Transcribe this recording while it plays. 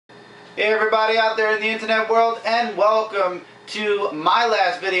Hey everybody out there in the internet world, and welcome to my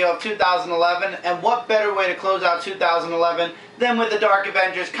last video of 2011. And what better way to close out 2011 than with the Dark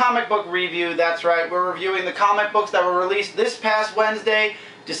Avengers comic book review. That's right, we're reviewing the comic books that were released this past Wednesday,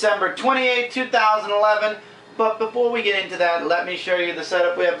 December 28, 2011. But before we get into that, let me show you the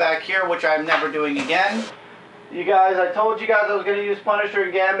setup we have back here, which I'm never doing again. You guys, I told you guys I was going to use Punisher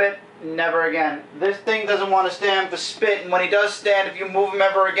and Gambit. Never again. This thing doesn't want to stand for spit, and when he does stand, if you move him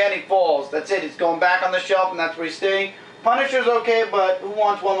ever again, he falls. That's it. He's going back on the shelf, and that's where he's staying. Punisher's okay, but who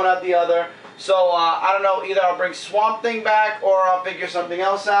wants one without the other? So, I don't know. Either I'll bring Swamp Thing back, or I'll figure something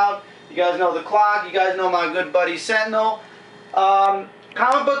else out. You guys know the clock. You guys know my good buddy Sentinel.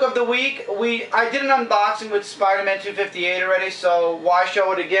 Comic book of the week. I did an unboxing with Spider-Man 258 already, so why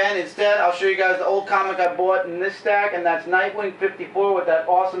show it again? Instead, I'll show you guys the old comic I bought in this stack, and that's Nightwing 54 with that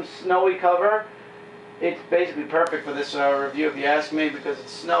awesome snowy cover. It's basically perfect for this review, if you ask me, because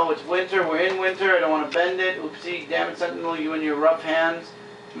it's snow, it's winter, we're in winter, I don't want to bend it. Oopsie, damn it, Sentinel, you and your rough hands.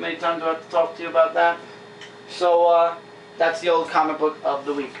 How many times do I have to talk to you about that? So, that's the old comic book of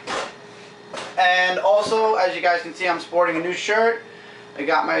the week. And also, as you guys can see, I'm sporting a new shirt. I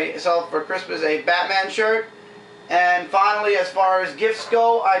got myself for Christmas a Batman shirt. And finally, as far as gifts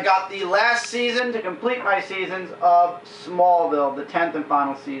go, I got the last season to complete my seasons of Smallville, the 10th and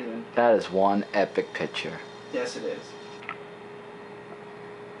final season. That is one epic picture. Yes, it is.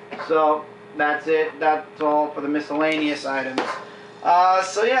 So, that's it. That's all for the miscellaneous items.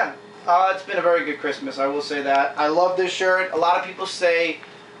 So yeah, it's been a very good Christmas, I will say that. I love this shirt. A lot of people say...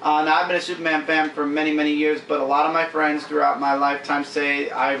 now, I've been a Superman fan for many, many years, but a lot of my friends throughout my lifetime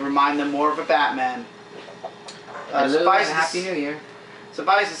say I remind them more of a Batman. Happy New Year.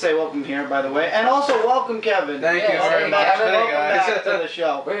 Suffice to say, welcome here, by the way. And also, welcome, Kevin. Thank you very much. Welcome back to the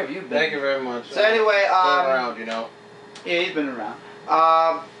show. Where have you been? Thank you very much. So anyway, been around, you know. Yeah, he's been around.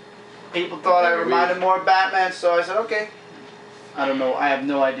 People thought I reminded more of Batman, so I said, okay. I don't know, I have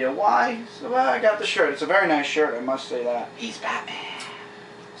no idea why. So I got the shirt. It's a very nice shirt, I must say that. He's Batman.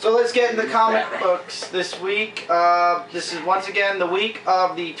 So let's get into comic books this week. This is once again the week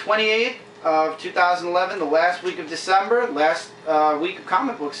of the 28th of 2011, the last week of December, last week of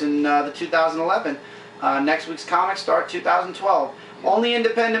comic books in the 2011. Next week's comics start 2012. Only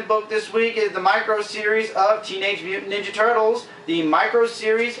independent book this week is the micro series of Teenage Mutant Ninja Turtles, the micro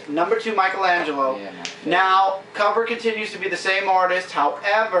series #2 Michelangelo. Yeah, now, cover continues to be the same artist,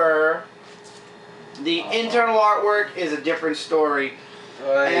 however, the internal artwork is a different story.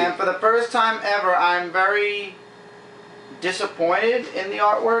 And for the first time ever, I'm very disappointed in the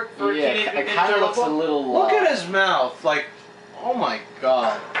artwork for Teenage Mutant Ninja Turtles. Looks a little. Look at his mouth, like, oh my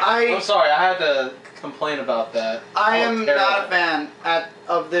god. I'm sorry, I had to complain about that. I am not a fan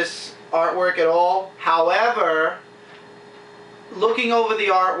of this artwork at all. However, looking over the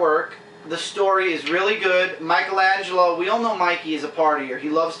artwork, the story is really good. Michelangelo, we all know Mikey is a partier. He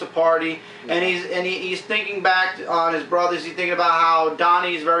loves to party, and he's thinking back on his brothers. He's thinking about how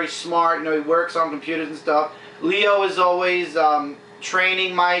Donnie is very smart. You know, he works on computers and stuff. Leo is always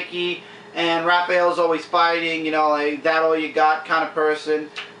training Mikey, and Raphael's always fighting. You know, like that all you got kind of person.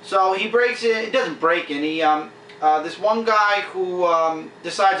 So he breaks in. It doesn't break in. He this one guy who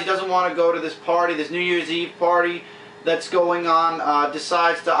decides he doesn't want to go to this party, this New Year's Eve party that's going on,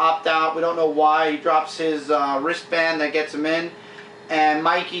 decides to opt out. We don't know why. He drops his wristband that gets him in, and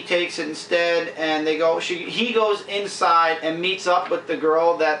Mikey takes it instead, and they go. He goes inside and meets up with the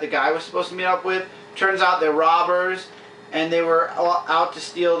girl that the guy was supposed to meet up with. Turns out they're robbers, and they were out to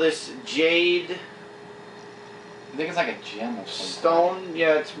steal this jade. I think it's like a gem or something. Stone.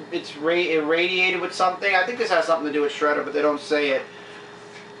 Yeah, it's irradiated with something. I think this has something to do with Shredder, but they don't say it.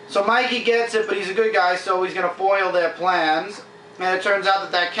 So Mikey gets it, but he's a good guy, so he's going to foil their plans. And it turns out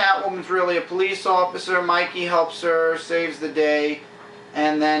that Catwoman's really a police officer. Mikey helps her, saves the day,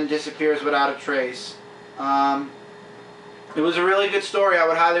 and then disappears without a trace. It was a really good story. I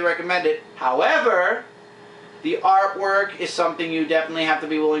would highly recommend it. However, the artwork is something you definitely have to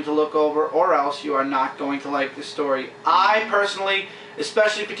be willing to look over, or else you are not going to like the story. I personally,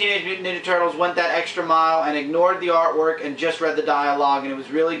 especially for Teenage Mutant Ninja Turtles, went that extra mile and ignored the artwork and just read the dialogue, and it was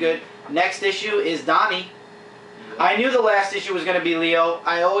really good. Next issue is Donnie. I knew the last issue was going to be Leo.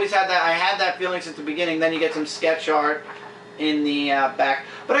 I always had that. I had that feeling since the beginning. Then you get some sketch art in the back.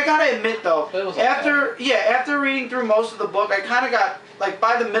 But I gotta admit though, after reading through most of the book, I kind of got, like,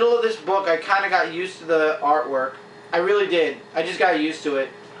 by the middle of this book, I kind of got used to the artwork. I really did. I just got used to it.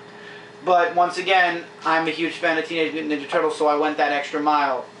 But once again, I'm a huge fan of Teenage Mutant Ninja Turtles, so I went that extra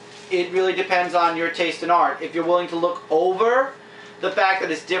mile. It really depends on your taste in art. If you're willing to look over the fact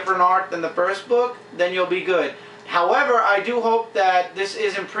that it's different art than the first book, then you'll be good. However, I do hope that this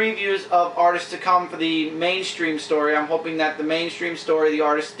isn't previews of artists to come for the mainstream story. I'm hoping that the mainstream story, the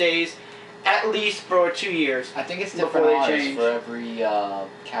artist stays at least for 2 years. I think it's different artists for every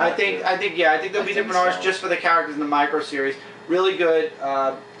character. I think there'll be different artists just for the characters in the micro series. Really good.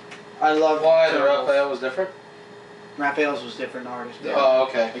 I love. Why the Raphael was different? Raphael's was different artist. Yeah. Oh,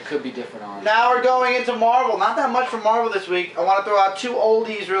 okay. It could be different artists. Now we're going into Marvel. Not that much from Marvel this week. I want to throw out 2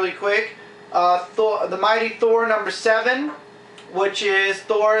 oldies really quick. Thor, the Mighty Thor #7, which is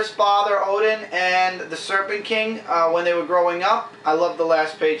Thor's father Odin and the Serpent King when they were growing up. I love the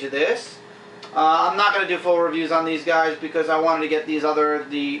last page of this. I'm not going to do full reviews on these guys because I wanted to get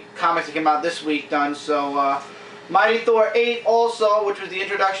the comics that came out this week done. So Mighty Thor 8 also, which was the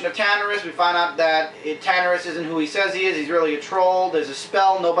introduction of Tannerus. We find out that Tannerus isn't who he says he is. He's really a troll. There's a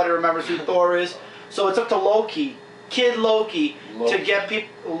spell. Nobody remembers who Thor is. So it's up to Loki. Kid Loki to get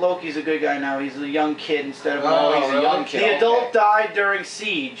people. Loki's a good guy now. He's a young kid instead of he's a young kid. The adult died during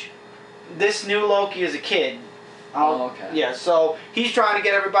Siege. This new Loki is a kid. Okay. Yeah, so he's trying to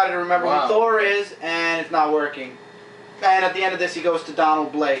get everybody to remember who Thor is, and it's not working. And at the end of this, he goes to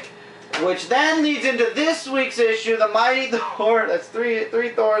Donald Blake, which then leads into this week's issue, the Mighty Thor. That's three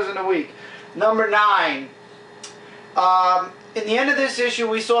Thors in a week. #9. In the end of this issue,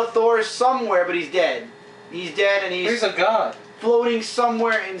 we saw Thor somewhere, but he's dead. He's dead, and he's a god. Floating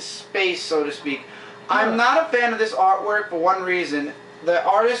somewhere in space, so to speak. I'm not a fan of this artwork for one reason. The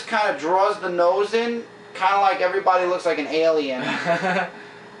artist kind of draws the nose in, kind of like everybody looks like an alien. Wow.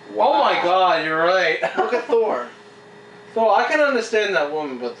 Oh my god, you're right. Look at Thor. Thor, I can understand that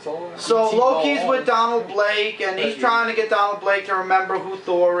woman, but Thor... So Loki's with Donald Blake, and he's trying to get Donald Blake to remember who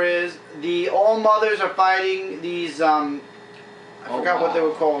Thor is. The All-Mothers are fighting these, I forgot what they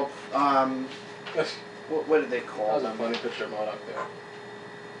were called. What did they call them? That was a funny picture of up there.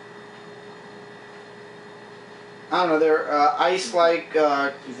 I don't know, they're ice-like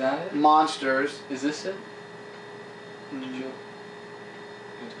is that it? Monsters. Is this it?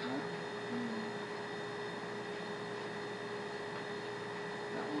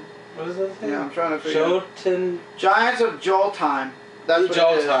 What is that thing? Yeah, I'm trying to figure out. Jotun... Giants of Jotunheim. That's what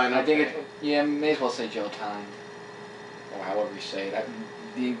it is. I think it... Yeah, may as well say Jotunheim. Or however you say it.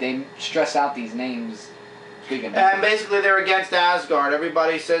 They stress out these names big enough. And basically they're against Asgard.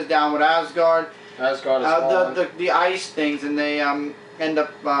 Everybody says down with Asgard. Asgard is the ice things, and they end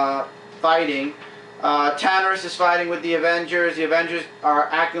up fighting. Tannerus is fighting with the Avengers. The Avengers are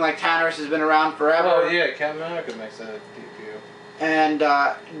acting like Tannerus has been around forever. Oh yeah, Captain America makes that debut. And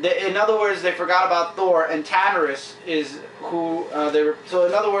in other words, they forgot about Thor, and Tannerus is who they were. So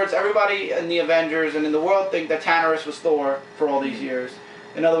in other words, everybody in the Avengers and in the world think that Tannerus was Thor for all these years.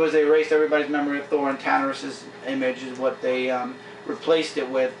 In other words, they erased everybody's memory of Thor, and Tannerus's image is what they replaced it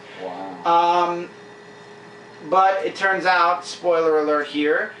with. Wow. But it turns out, spoiler alert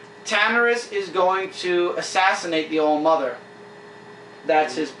here, Tannerus is going to assassinate the All-Mother.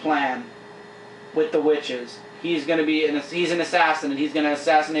 That's his plan with the witches. He's going to be he's an assassin, and he's going to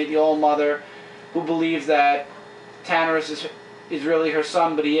assassinate the All-Mother, who believes that Tannerus is really her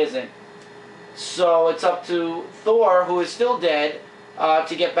son, but he isn't. So it's up to Thor, who is still dead,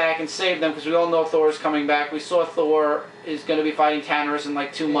 to get back and save them, because we all know Thor is coming back. We saw Thor is going to be fighting Tannerus in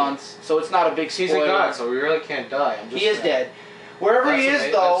like 2 months, so it's not a big spoiler. He's a god, so we really can't die. He is dead. Wherever he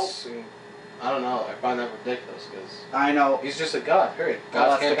is, though... I don't know. I find that ridiculous, because... I know. He's just a god, period.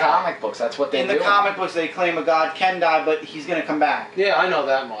 Well, that's the comic books. That's what they do. In the comic books, they claim a god can die, but he's going to come back. Yeah, I know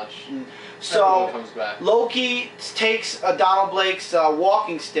that much. So, comes back. Loki takes Donald Blake's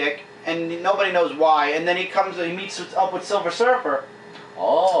walking stick, and nobody knows why, and then he meets up with Silver Surfer.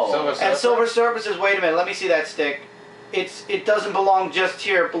 Oh. And Silver Surfer says, wait a minute, let me see that stick. It doesn't belong just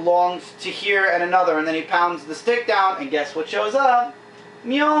here, it belongs to here and another. And then he pounds the stick down, and guess what shows up?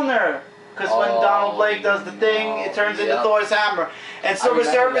 Mjolnir. Because when Donald Blake does the thing, it turns into Thor's hammer. And Silver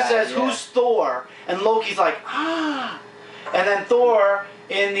Surfer says, who's Thor? And Loki's like, ah. And then Thor,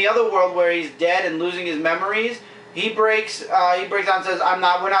 in the other world where he's dead and losing his memories, he breaks down and says,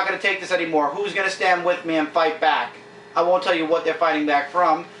 we're not going to take this anymore. Who's going to stand with me and fight back? I won't tell you what they're fighting back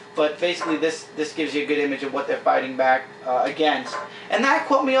from, but basically this gives you a good image of what they're fighting back against. And that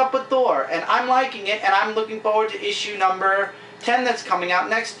caught me up with Thor, and I'm liking it, and I'm looking forward to issue number 10 that's coming out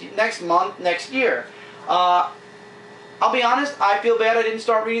next year. I'll be honest, I feel bad I didn't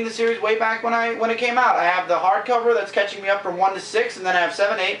start reading the series way back when it came out. I have the hardcover that's catching me up from 1 to 6, and then I have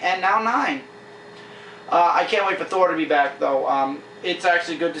 7, 8, and now 9. I can't wait for Thor to be back, though. It's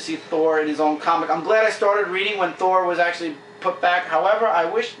actually good to see Thor in his own comic. I'm glad I started reading when Thor was actually put back. However, I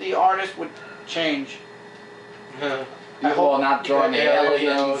wish the artist would change. Well, not drawing the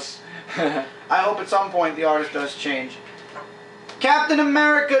aliens. I hope at some point the artist does change. Captain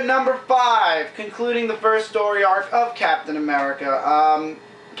America #5, concluding the first story arc of Captain America.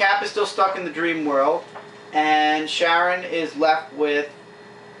 Cap is still stuck in the dream world, and Sharon is left with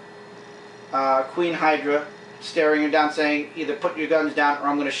Queen Hydra staring her down, saying, either put your guns down or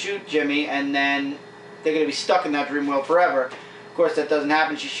I'm going to shoot Jimmy, and then they're going to be stuck in that dream world forever. Of course, that doesn't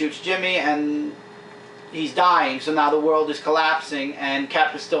happen. She shoots Jimmy, and he's dying, so now the world is collapsing, and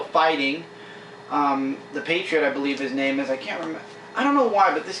Cap is still fighting. The Patriot, I believe his name is. I can't remember. I don't know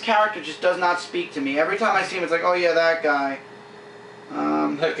why, but this character just does not speak to me. Every time I see him, it's like, oh yeah, that guy.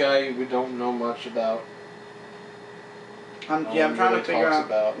 That guy we don't know much about. I'm trying to figure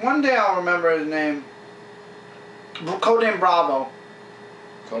out. One day I'll remember his name. Codename Bravo.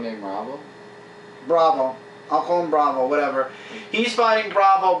 Codename Bravo? Bravo. I'll call him Bravo, whatever. He's fighting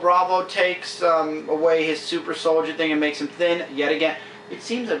Bravo. Bravo takes away his super soldier thing and makes him thin yet again. It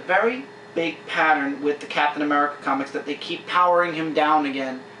seems a very big pattern with the Captain America comics that they keep powering him down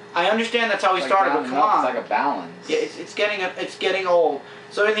again. I understand that's how he started, but come on. It's like a balance. Yeah, it's getting old.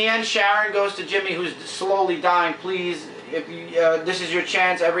 So in the end, Sharon goes to Jimmy, who's slowly dying. Please, if you, this is your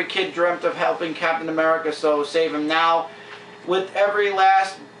chance. Every kid dreamt of helping Captain America, so save him now. With every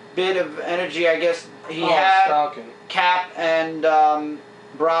last bit of energy, I guess he had. Cap and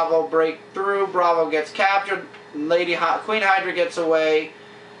Bravo break through. Bravo gets captured. Queen Hydra gets away.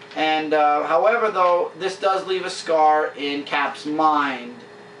 And however, though, this does leave a scar in Cap's mind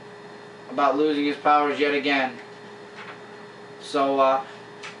about losing his powers yet again. So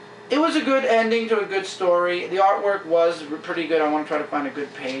it was a good ending to a good story. The artwork was pretty good. I want to try to find a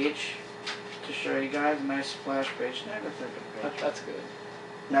good page to show you guys. A nice splash page. That's good.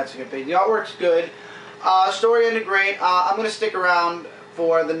 That's a good page. The artwork's good. Story ended great. I'm going to stick around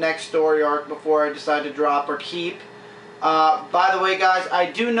for the next story arc before I decide to drop or keep. By the way, guys,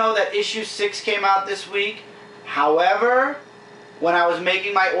 I do know that issue 6 came out this week. However, when I was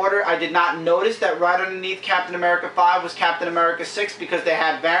making my order, I did not notice that right underneath Captain America 5 was Captain America 6 because they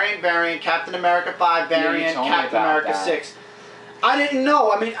had variant, Captain America 5 variant, Captain America 6. I didn't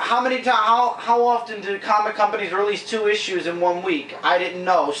know. I mean, how often do comic companies release 2 issues in 1 week? I didn't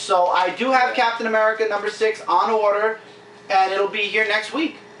know. So I do have Captain America #6 on order, and it'll be here next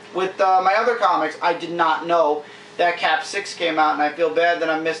week with my other comics. I did not know that Cap 6 came out, and I feel bad that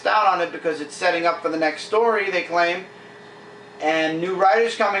I missed out on it because it's setting up for the next story, they claim. And new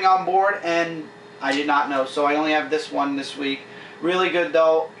writers coming on board, and I did not know, so I only have this one this week. Really good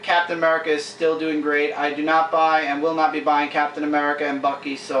though. Captain America is still doing great. I do not buy and will not be buying Captain America and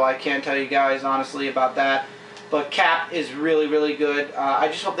Bucky, so I can't tell you guys honestly about that. But Cap is really, really good. I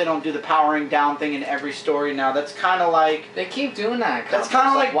just hope they don't do the powering down thing in every story now. That's kind of like... They keep doing that. That's kind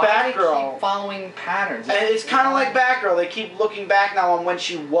of like Batgirl. Why do they keep following patterns? And it's kind of like Batgirl. They keep looking back now on when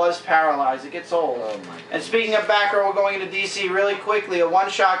she was paralyzed. It gets old. Oh my. And speaking of Batgirl, we're going into DC really quickly. A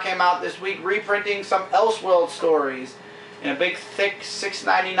one-shot came out this week reprinting some Elseworld stories in a big, thick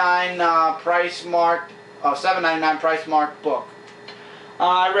 $6.99 price marked, $7.99 price marked book.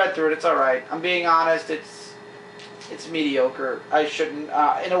 I read through it. It's all right. I'm being honest. It's mediocre. I shouldn't,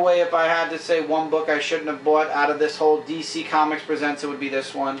 in a way, if I had to say one book I shouldn't have bought out of this whole DC Comics Presents, it would be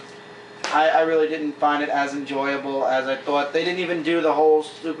this one. I really didn't find it as enjoyable as I thought. They didn't even do the whole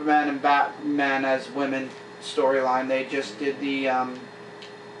Superman and Batman as women storyline. They just did the,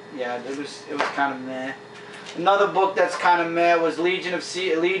 yeah, it was kind of meh. Another book that's kind of meh was Legion,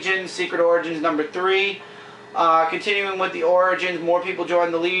 Secret Origins #3. Continuing with the origins, more people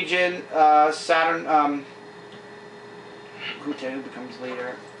join the Legion. Who becomes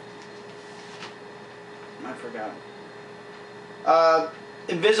leader? I forgot.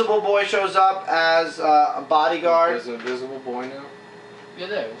 Invisible Boy shows up as a bodyguard. There's an Invisible Boy now? Yeah,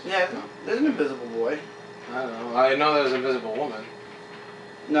 there is. Yeah, there's an Invisible Boy. I don't know. I know there's an Invisible Woman.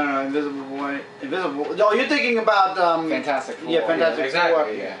 No, Invisible Boy. Oh, you're thinking about... Fantastic Four. Yeah, Fantastic Four.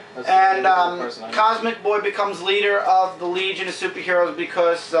 Exactly, yeah. And Cosmic Boy becomes leader of the Legion of Superheroes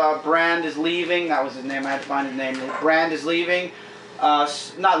because Brand is leaving. That was his name. I had to find his name. Brand is leaving.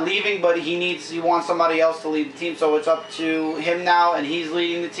 Not leaving, but he wants somebody else to lead the team, so it's up to him now, and he's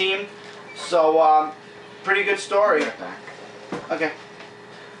leading the team. So, pretty good story. Okay.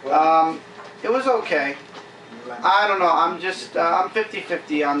 It was okay. I don't know. I'm just I'm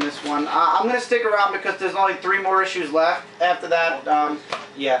 50-50 on this one. I'm gonna stick around because there's only 3 more issues left. After that,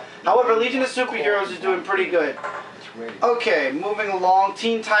 yeah. However, Legion of Superheroes is doing pretty good. Okay, moving along.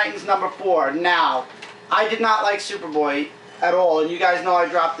 Teen Titans #4. Now, I did not like Superboy at all, and you guys know I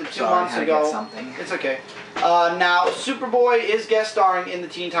dropped it 2 months ago. It's okay. Now, Superboy is guest starring in the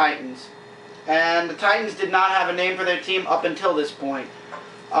Teen Titans, and the Titans did not have a name for their team up until this point.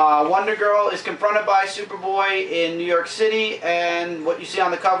 Wonder Girl is confronted by Superboy in New York City, and what you see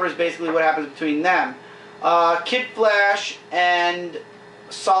on the cover is basically what happens between them. Kid Flash and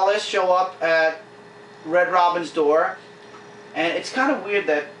Solace show up at Red Robin's door, and it's kind of weird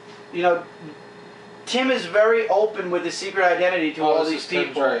that, you know, Tim is very open with his secret identity to all these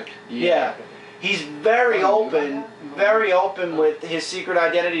people. Yeah. He's very open with his secret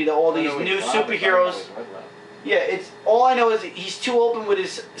identity to all these new superheroes. Yeah, it's all I know is he's too open with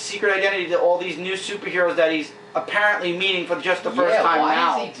his secret identity to all these new superheroes that he's apparently meeting for just the first time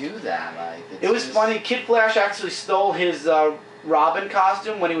now. Why does he do that? Like, it was funny. Kid Flash actually stole his Robin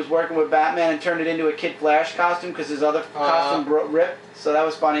costume when he was working with Batman and turned it into a Kid Flash costume because his other costume ripped. So that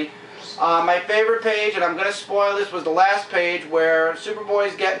was funny. My favorite page, and I'm going to spoil this, was the last page where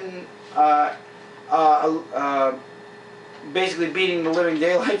Superboy's getting basically beating the living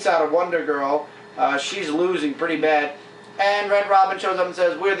daylights out of Wonder Girl. She's losing pretty bad. And Red Robin shows up and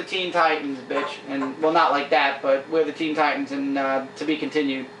says, "We're the Teen Titans, bitch." And, well, not like that, but we're the Teen Titans, and to be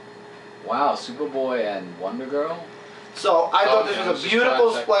continued. Wow, Superboy and Wonder Girl? So, I thought this was a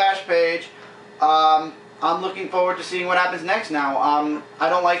beautiful splash page. I'm looking forward to seeing what happens next now. I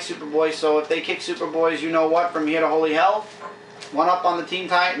don't like Superboy, so if they kick Superboy's, you know what, from here to holy hell, one up on the Teen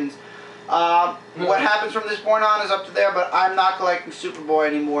Titans. What happens from this point on is up to there, but I'm not collecting Superboy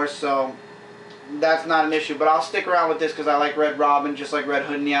anymore, so that's not an issue. But I'll stick around with this because I like Red Robin, just like Red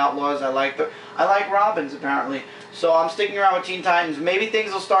Hood and the Outlaws. I like Robins, apparently. So I'm sticking around with Teen Titans. Maybe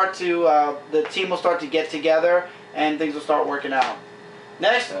things will start to, the team will start to get together, and things will start working out.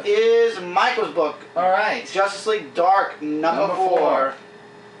 Next is Michael's book. Alright. Justice League Dark, number 4.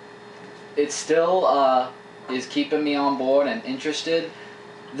 It still is keeping me on board and interested.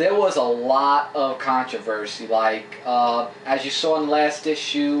 There was a lot of controversy. Like, as you saw in the last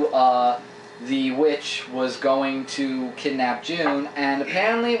issue, the witch was going to kidnap June, and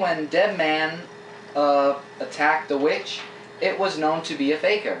apparently when Deadman attacked the witch, it was known to be a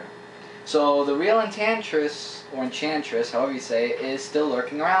faker. So the real Enchantress, or Enchantress, however you say it, is still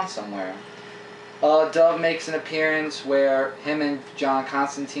lurking around somewhere. Dove makes an appearance where him and John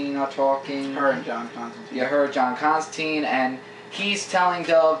Constantine are talking. Her and John Constantine. Yeah, her and John Constantine, and he's telling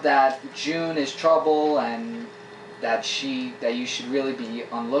Dove that June is trouble and that you should really be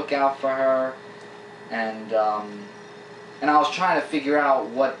on lookout for her. And I was trying to figure out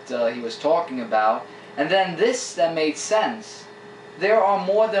what he was talking about, and then that made sense. There are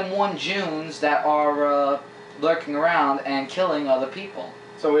more than one Junes that are lurking around and killing other people.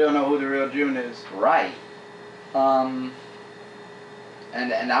 So we don't know who the real June is. Right. And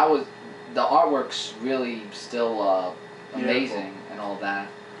the artwork's really still amazing and all that.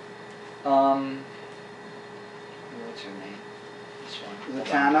 What's her name? This one.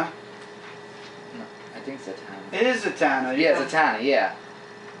 Zatanna? No, I think Zatanna. It is Zatanna. Yeah, Zatanna, yeah.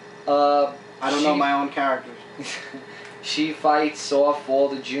 I don't know my own characters. She fights off all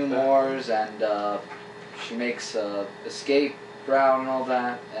the June Wars, and she makes escape route and all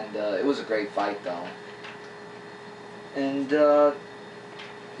that, and it was a great fight though. And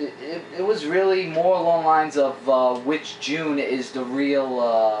it was really more along the lines of which June is the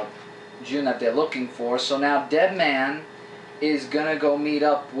real June that they're looking for. So now Deadman is gonna go meet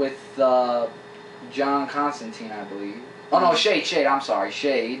up with John Constantine, I believe. Oh no, Shade, I'm sorry,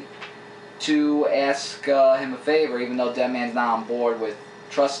 Shade, to ask him a favor, even though Deadman's not on board with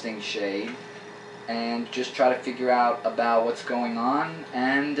trusting Shade, and just try to figure out about what's going on.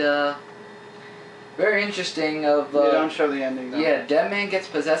 And very interesting. They don't show the ending though. Yeah, Deadman gets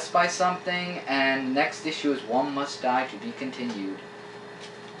possessed by something, and next issue is One Must Die to be continued.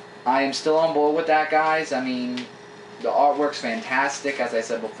 I am still on board with that, guys. I mean, the artwork's fantastic, as I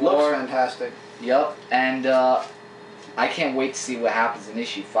said before. Looks fantastic. Yep, and I can't wait to see what happens in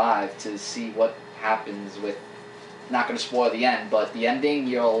issue 5, to see what happens with, not going to spoil the end, but the ending,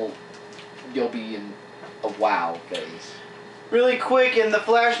 you'll be in a wow phase. Really quick, in the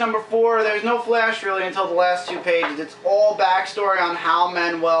Flash number 4, there's no Flash really until the last 2 pages. It's all backstory on how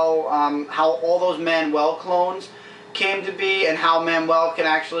Manuel, how all those Manuel clones came to be, and how Manuel can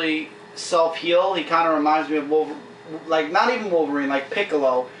actually self-heal. He kind of reminds me of Wolverine, like not even Wolverine, like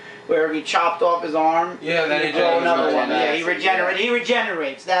Piccolo, where if he chopped off his arm, yeah, then he grow another one. Yeah, he regenerates. He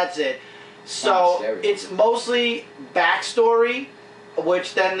regenerates. That's it. So it's mostly backstory,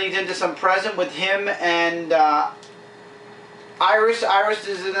 which then leads into some present with him and Iris. Iris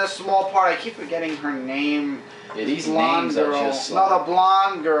is in a small part. I keep forgetting her name. Yeah, these blonde names girl. are just No, the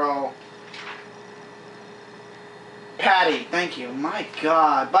blonde girl. Patty. Thank you. My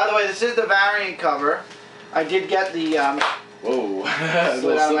God. By the way, this is the variant cover. I did get the. Whoa.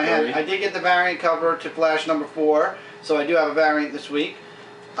 Slid out of my hand. I did get the variant cover to Flash number 4, so I do have a variant this week.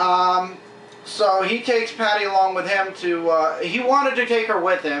 So he takes Patty along with him to, he wanted to take her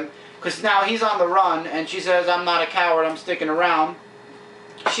with him, because now he's on the run, and she says, I'm not a coward, I'm sticking around.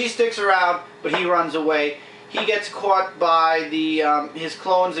 She sticks around, but he runs away. He gets caught by the his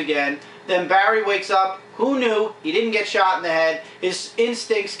clones again. Then Barry wakes up. Who knew? He didn't get shot in the head. His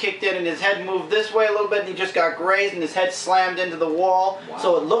instincts kicked in and his head moved this way a little bit and he just got grazed and his head slammed into the wall. Wow.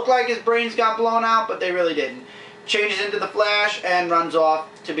 So it looked like his brains got blown out, but they really didn't. Changes into the Flash and runs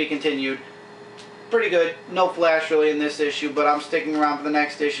off, to be continued. Pretty good. No Flash really in this issue, but I'm sticking around for the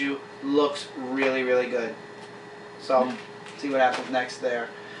next issue. Looks really, really good. So, see what happens next there.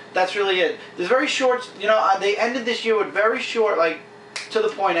 That's really it. There's very short, you know, they ended this year with very short, like, to the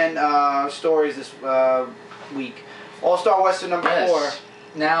point end stories this week. All-Star Western number 4.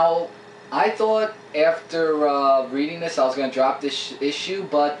 Now, I thought after reading this I was going to drop this issue,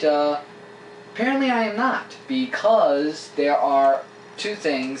 but apparently I am not, because there are 2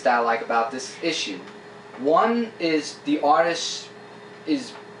 things that I like about this issue. One is the artist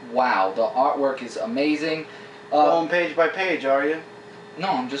is, wow, the artwork is amazing. Going page by page, are you? No,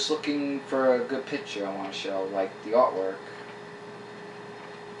 I'm just looking for a good picture I want to show, like the artwork.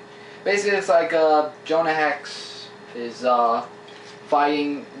 Basically, it's like Jonah Hex is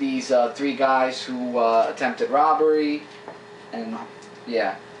fighting these 3 guys who attempted robbery, and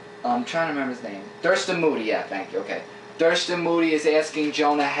yeah, I'm trying to remember his name. Thurston Moody, yeah, thank you. Okay, Thurston Moody is asking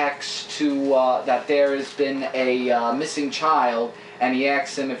Jonah Hex to that there has been a missing child, and he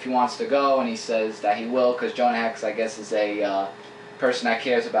asks him if he wants to go, and he says that he will because Jonah Hex, I guess, is a person that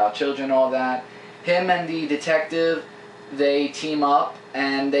cares about children and all that. Him and the detective, they team up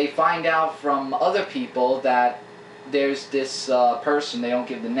and they find out from other people that there's this person, they don't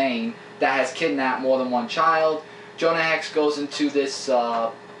give the name, that has kidnapped more than 1 child. Jonah Hex goes into this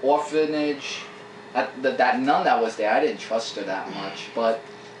orphanage. That nun that was there, I didn't trust her that much, but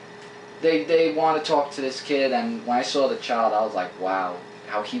they want to talk to this kid, and when I saw the child I was like, wow,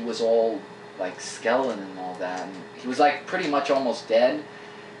 how he was all like skeleton and all that, and he was like pretty much almost dead.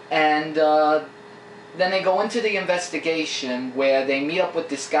 And then they go into the investigation where they meet up with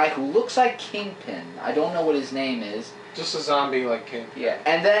this guy who looks like Kingpin. I don't know what his name is. Just a zombie like Kingpin. Yeah,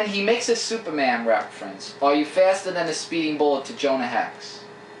 and then he makes a Superman reference. Are you faster than a speeding bullet to Jonah Hex?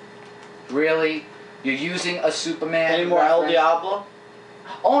 Really? You're using a Superman Any more El reference? Diablo?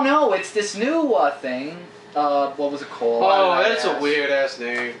 Oh no, it's this new thing. What was it called? Oh, that's a weird-ass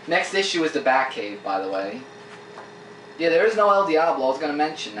name. Next issue is the Batcave, by the way. Yeah, there is no El Diablo. I was going to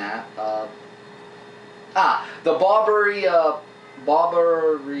mention that. The Barbary Ghost.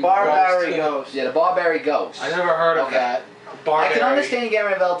 Yeah, the Barbary Ghost. I never heard of that. I can understand you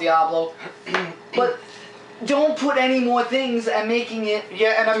getting rid of El Diablo, but don't put any more things and making it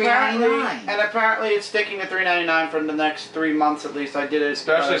apparently it's sticking to $3.99 for the next 3 months at least. I did it.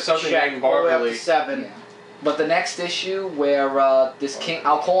 Especially something named all the way up Barberly. to 7. Yeah. But the next issue where this king,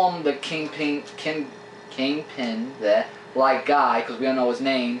 I'll call him the Kingpin, that like guy, because we don't know his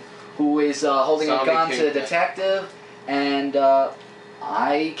name, who is holding a gun to the detective, and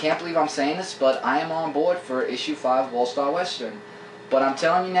I can't believe I'm saying this, but I am on board for issue 5 of All-Star Western. But I'm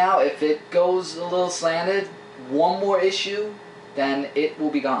telling you now, if it goes a little slanted, 1 more issue, then it will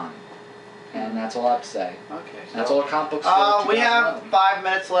be gone. And that's all I have to say. Okay. So that's all the comic books. We have 5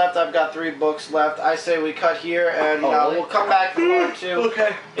 minutes left. I've got 3 books left. I say we cut here, and really? we'll come back for part 2.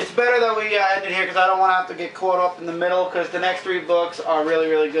 Okay. It's better that we end it here because I don't want to have to get caught up in the middle. Because the next 3 books are really,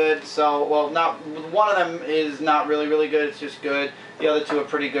 really good. So, well, not one of them is not really, really good. It's just good. The other 2 are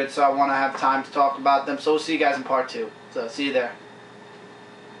pretty good. So I want to have time to talk about them. So we'll see you guys in part 2. So see you there.